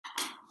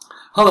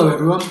Hello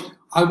everyone.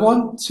 I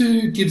want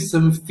to give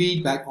some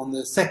feedback on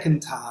the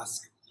second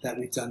task that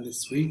we've done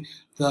this week,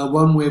 the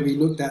one where we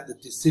looked at the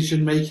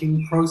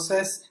decision-making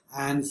process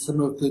and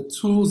some of the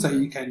tools that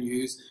you can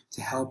use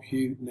to help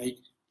you make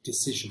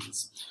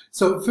decisions.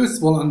 So first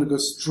of all, I'm going to go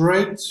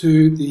straight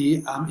to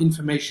the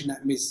information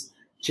that Miss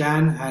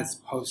Jan has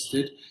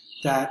posted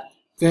that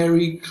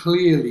very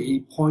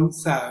clearly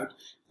points out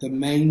the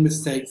main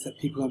mistakes that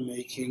people are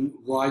making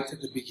right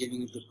at the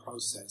beginning of the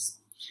process.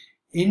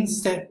 In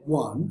step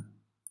one,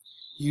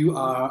 you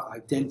are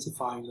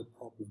identifying the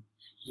problem.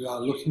 You are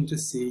looking to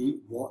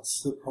see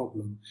what's the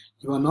problem.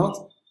 You are not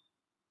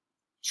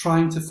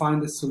trying to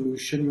find a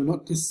solution. You're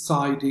not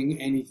deciding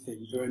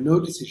anything. There are no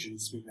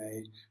decisions to be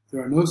made.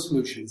 There are no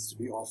solutions to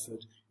be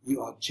offered.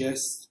 You are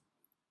just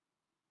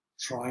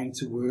trying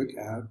to work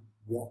out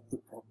what the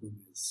problem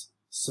is.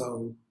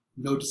 So,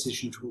 no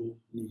decision tool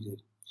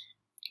needed.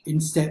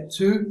 In step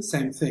two,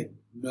 same thing.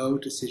 No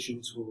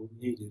decision tool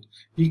needed.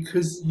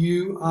 Because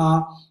you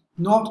are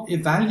not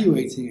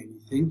evaluating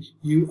anything,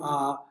 you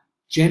are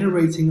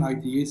generating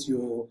ideas,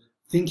 you're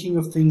thinking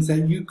of things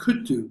that you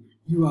could do.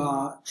 You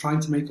are trying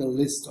to make a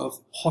list of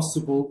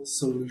possible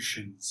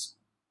solutions.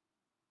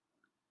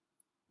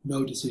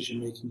 No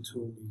decision-making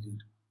tool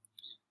needed.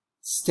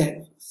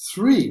 Step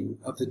three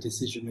of the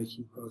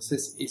decision-making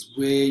process is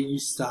where you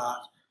start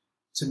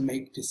to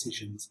make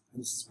decisions,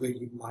 and this is where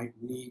you might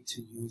need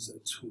to use a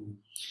tool.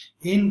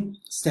 In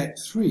step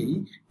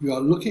three, you are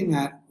looking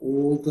at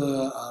all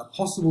the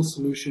possible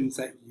solutions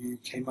that you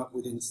came up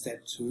with in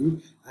step two,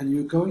 and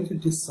you're going to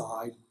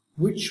decide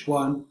which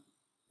one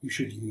you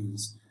should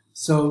use.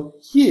 So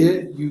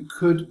here you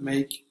could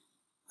make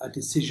a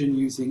decision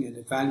using an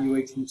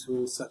evaluating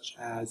tool such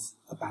as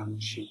a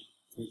balance sheet,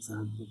 for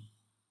example.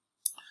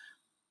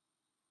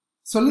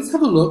 So let's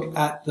have a look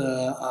at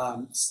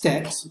the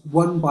steps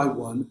one by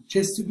one,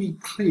 just to be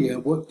clear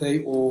what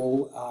they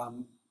all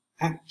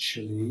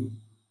actually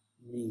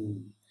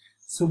mean.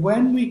 So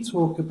when we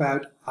talk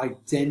about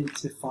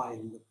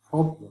identifying the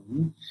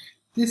problem,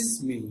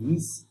 this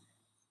means,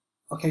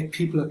 okay,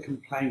 people are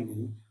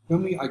complaining.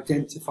 When we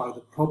identify the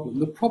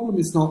problem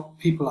is not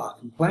people are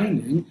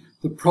complaining,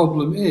 the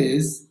problem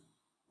is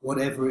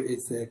whatever it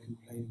is they're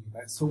complaining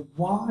about. So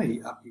why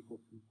are people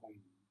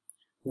complaining?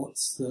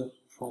 What's the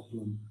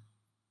problem?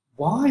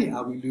 Why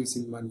are we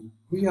losing money?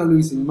 We are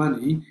losing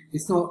money.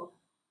 It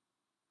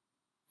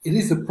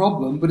is a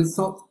problem, but it's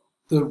not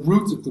the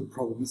root of the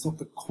problem. It's not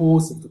the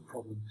cause of the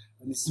problem.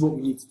 And this is what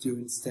we need to do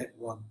in step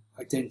one.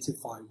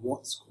 Identify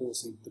what's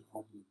causing the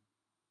problem.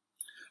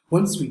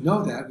 Once we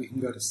know that, we can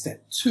go to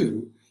step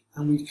two,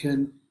 and we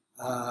can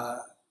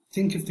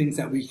think of things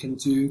that we can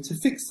do to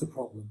fix the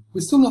problem.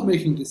 We're still not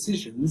making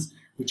decisions.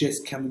 We're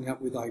just coming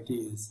up with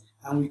ideas.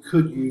 And we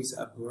could use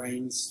a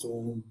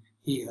brainstorm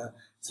here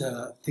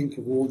to think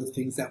of all the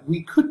things that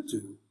we could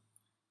do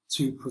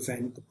to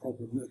prevent the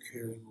problem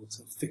occurring or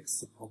to fix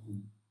the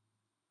problem.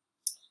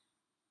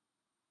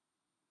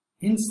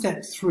 In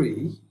step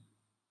three,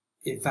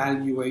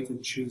 evaluate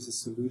and choose a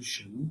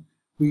solution.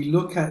 We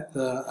look at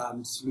the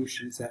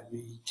solutions that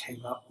we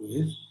came up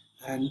with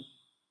and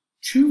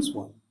choose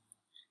one.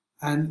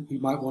 And we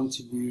might want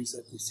to use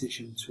a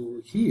decision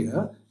tool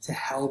here to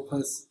help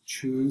us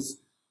choose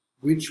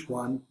which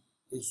one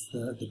is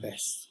the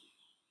best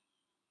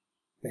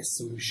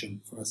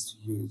solution for us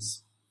to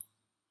use.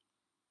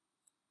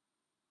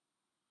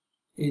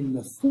 In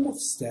the fourth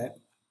step,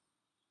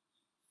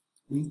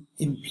 we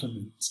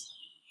implement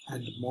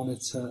and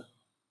monitor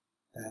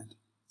that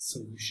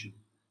solution.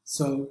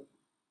 So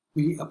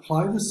we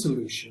apply the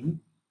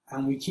solution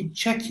and we keep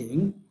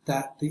checking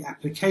that the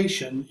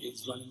application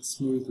is running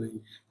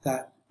smoothly,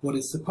 that what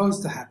is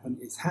supposed to happen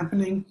is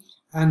happening,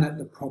 and that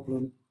the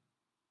problem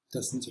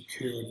doesn't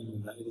occur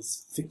anymore, that it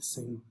is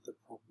fixing the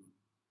problem.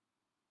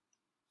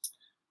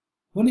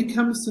 When it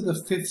comes to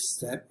the fifth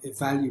step,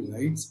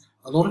 evaluate,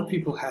 a lot of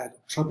people had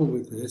trouble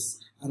with this,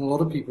 and a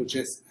lot of people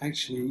just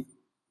actually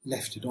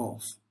left it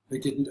off. They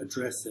didn't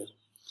address it.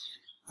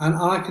 And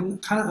I can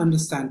kind of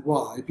understand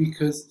why,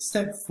 because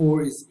step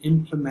four is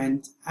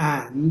implement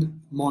and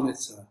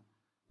monitor.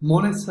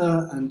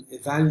 Monitor and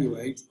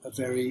evaluate are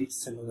very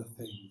similar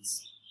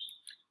things.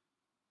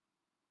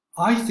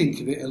 I think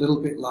of it a little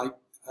bit like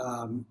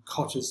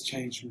Kotter's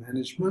change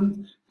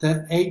management.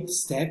 The eighth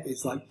step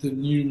is like the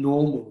new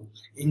normal,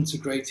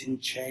 integrating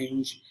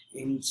change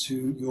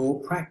into your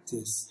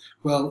practice.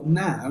 Well,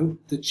 now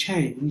the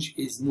change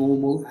is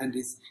normal and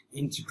is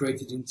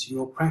integrated into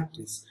your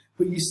practice,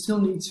 but you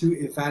still need to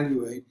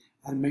evaluate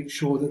and make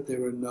sure that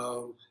there are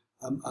no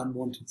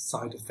unwanted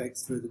side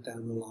effects further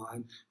down the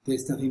line.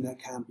 There's nothing that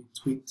can be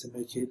tweaked to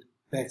make it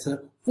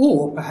better,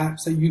 or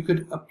perhaps that you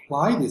could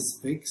apply this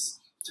fix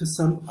to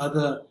some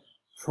other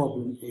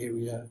problem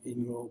area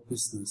in your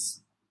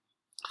business.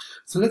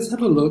 So let's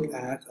have a look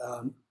at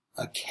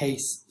a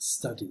case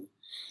study.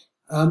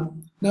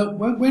 Now,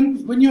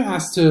 when you're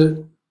asked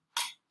to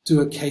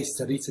do a case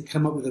study, to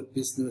come up with a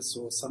business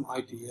or some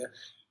idea,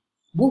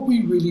 what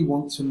we really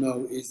want to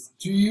know is,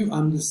 do you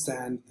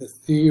understand the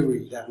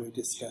theory that we're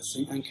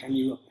discussing, and can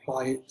you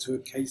apply it to a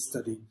case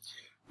study?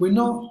 We're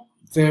not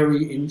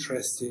very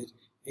interested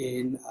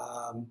in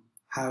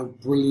how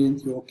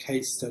brilliant your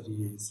case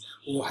study is,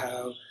 or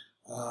how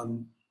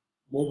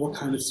what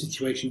kind of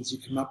situations you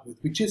come up with.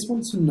 We just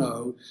want to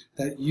know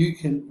that you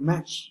can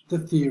match the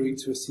theory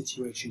to a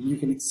situation. You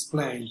can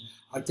explain,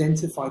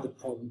 identify the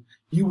problem.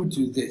 You would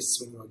do this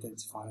when you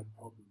identify a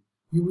problem.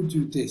 You would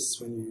do this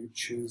when you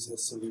choose a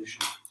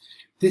solution.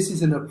 This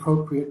is an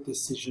appropriate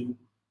decision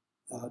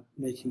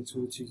making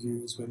tool to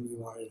use when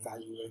you are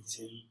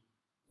evaluating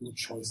your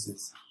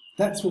choices.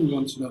 That's what we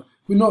want to know.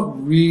 We're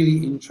not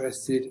really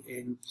interested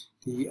in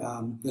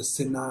the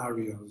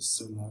scenarios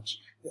so much,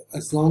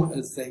 as long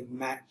as they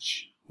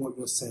match what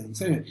you're saying.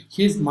 So anyway,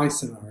 here's my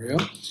scenario.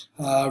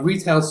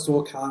 Retail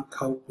store can't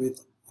cope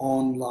with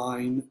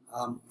online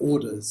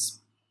orders.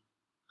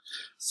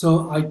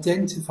 So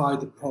identify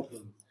the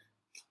problem.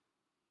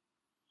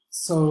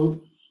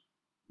 So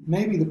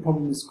maybe the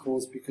problem is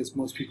caused because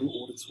most people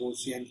order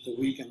towards the end of the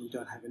week and we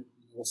don't have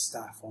more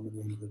staff on at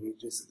the end of the week,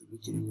 just at the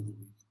beginning of the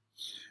week.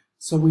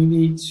 So we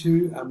need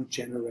to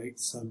generate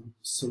some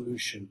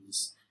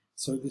solutions.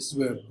 So this is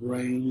where a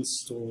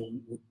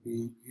brainstorm would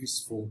be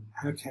useful.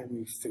 How can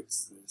we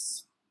fix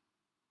this?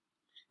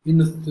 In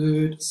the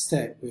third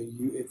step, where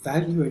you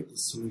evaluate the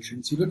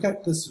solutions, you look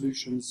at the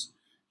solutions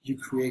you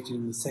created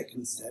in the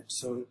second step.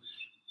 So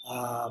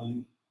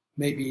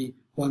maybe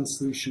one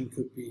solution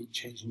could be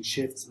changing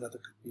shifts, another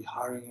could be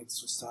hiring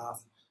extra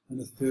staff, and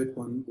the third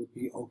one would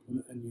be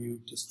open a new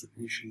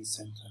distribution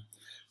center.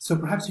 So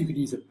perhaps you could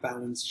use a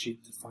balance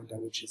sheet to find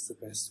out which is the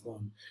best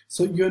one.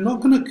 So you're not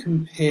going to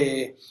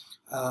compare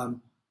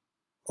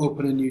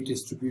open a new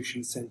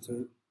distribution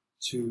center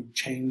to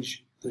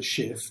change the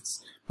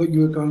shifts, but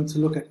you're going to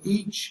look at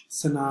each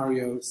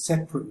scenario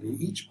separately,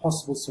 each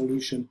possible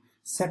solution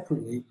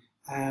separately,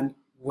 and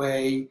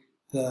weigh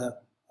the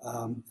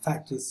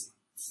factors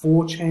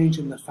for change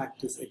and the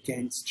factors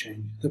against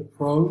change, the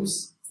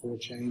pros for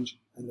change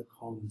and the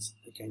cons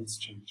against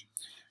change.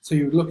 So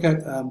you look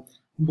at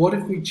what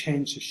if we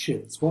change the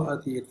shifts? What are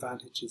the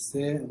advantages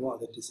there and what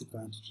are the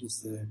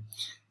disadvantages there?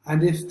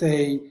 And if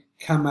they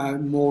come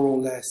out more or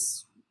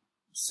less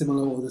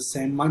similar or the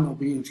same, might not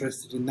be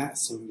interested in that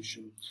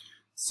solution.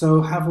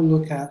 So have a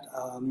look at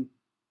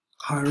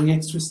hiring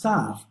extra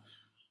staff.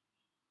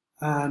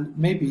 And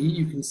maybe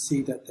you can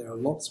see that there are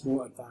lots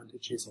more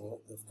advantages, or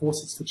the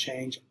forces for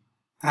change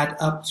add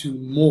up to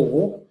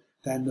more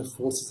than the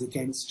forces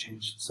against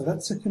change. So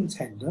that's a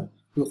contender.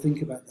 We'll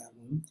think about that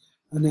one.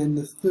 And then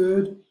the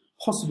third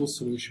possible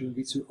solution would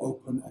be to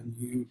open a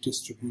new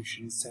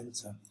distribution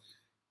center.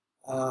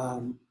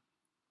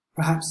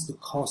 Perhaps the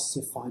costs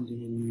of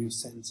finding a new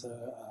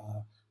center,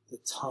 the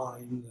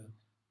time,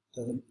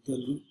 the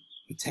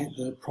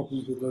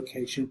problems with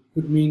location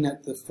would mean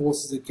that the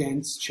forces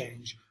against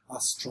change are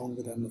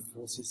stronger than the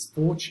forces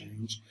for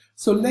change.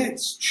 So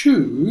let's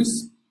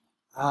choose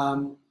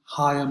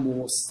hire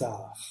more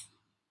staff.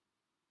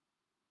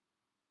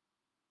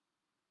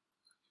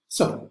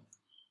 So,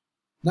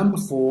 number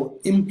 4,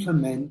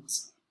 implement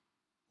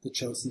the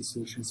chosen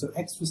solution. So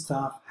extra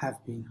staff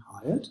have been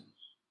hired.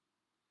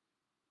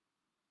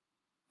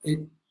 It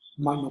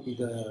might not be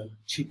the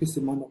cheapest,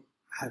 it might not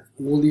have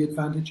all the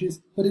advantages,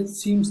 but it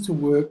seems to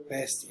work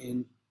best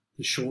in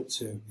the short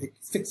term. It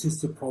fixes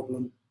the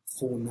problem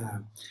for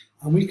now.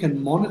 And we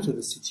can monitor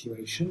the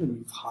situation, and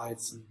we've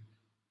hired some,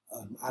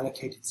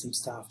 allocated some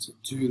staff to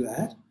do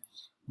that,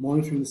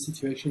 monitoring the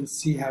situation,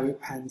 see how it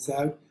pans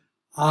out.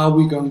 Are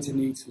we going to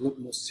need to look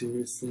more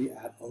seriously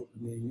at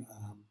opening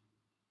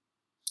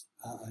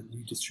a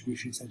new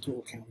distribution center,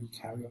 or can we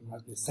carry on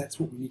like this? That's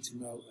what we need to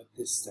know at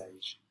this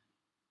stage.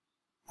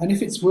 And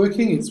if it's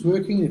working, it's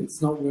working. If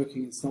it's not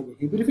working, it's not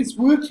working. But if it's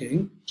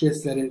working,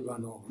 just let it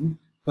run on.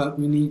 But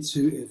we need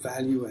to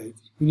evaluate.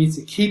 We need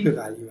to keep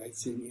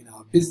evaluating in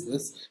our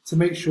business to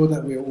make sure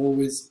that we're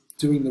always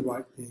doing the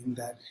right thing,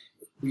 that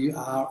we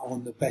are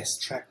on the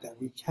best track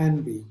that we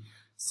can be.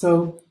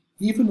 So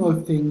even though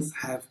things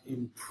have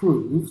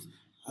improved,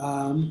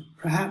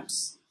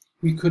 perhaps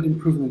we could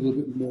improve them a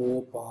little bit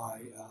more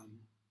by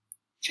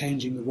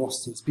changing the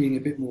rosters, being a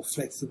bit more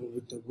flexible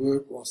with the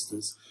work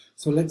rosters.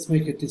 So let's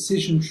make a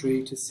decision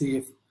tree to see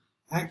if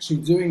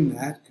actually doing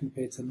that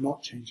compared to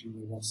not changing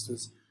the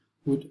rosters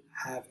would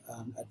have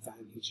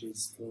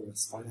advantages for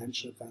us,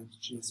 financial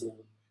advantages or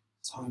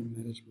time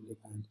management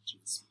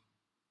advantages.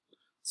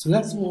 So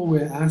that's all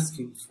we're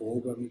asking for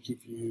when we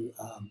give you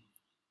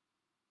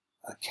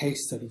a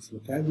case study to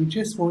look at. We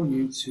just want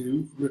you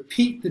to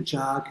repeat the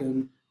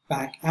jargon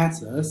back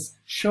at us,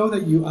 show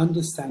that you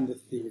understand the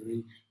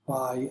theory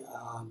by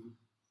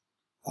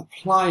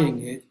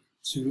applying it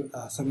to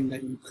something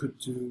that you could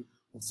do,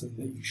 or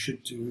something that you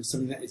should do,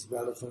 something that is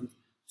relevant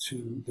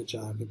to the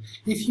jargon.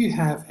 If you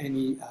have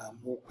any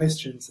more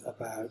questions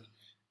about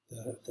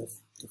the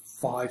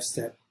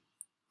 5-step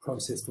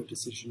process for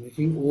decision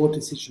making or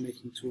decision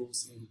making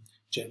tools in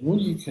general,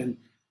 you can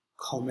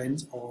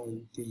comment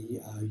on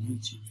the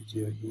YouTube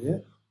video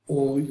here,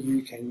 or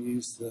you can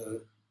use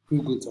the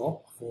Google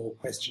Doc for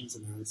questions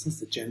analysis,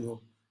 the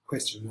general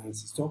question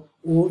analysis doc,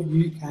 or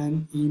you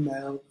can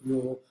email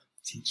your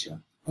teacher.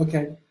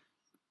 Okay,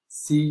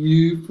 See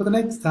you for the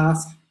next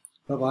task.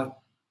 Bye-bye.